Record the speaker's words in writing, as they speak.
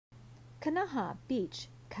Kanaha Beach,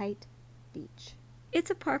 Kite Beach.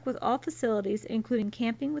 It's a park with all facilities including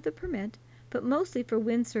camping with a permit, but mostly for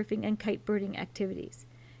windsurfing and kite-birding activities.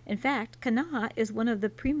 In fact, Kanaha is one of the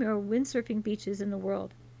premier windsurfing beaches in the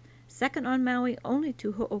world, second on Maui only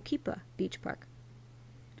to Ho'okipa Beach Park.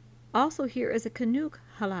 Also here is a canoe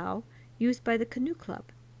halau used by the canoe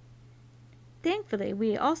club. Thankfully,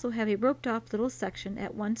 we also have a roped-off little section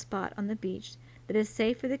at one spot on the beach that is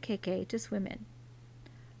safe for the keke to swim in.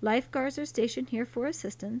 Lifeguards are stationed here for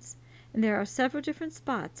assistance, and there are several different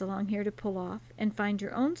spots along here to pull off and find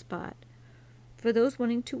your own spot for those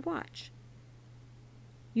wanting to watch.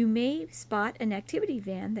 You may spot an activity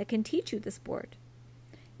van that can teach you the sport.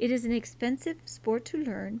 It is an expensive sport to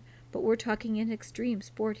learn, but we're talking an extreme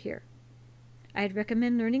sport here. I'd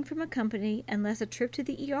recommend learning from a company unless a trip to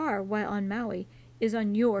the ER while on Maui is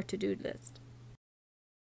on your to-do list.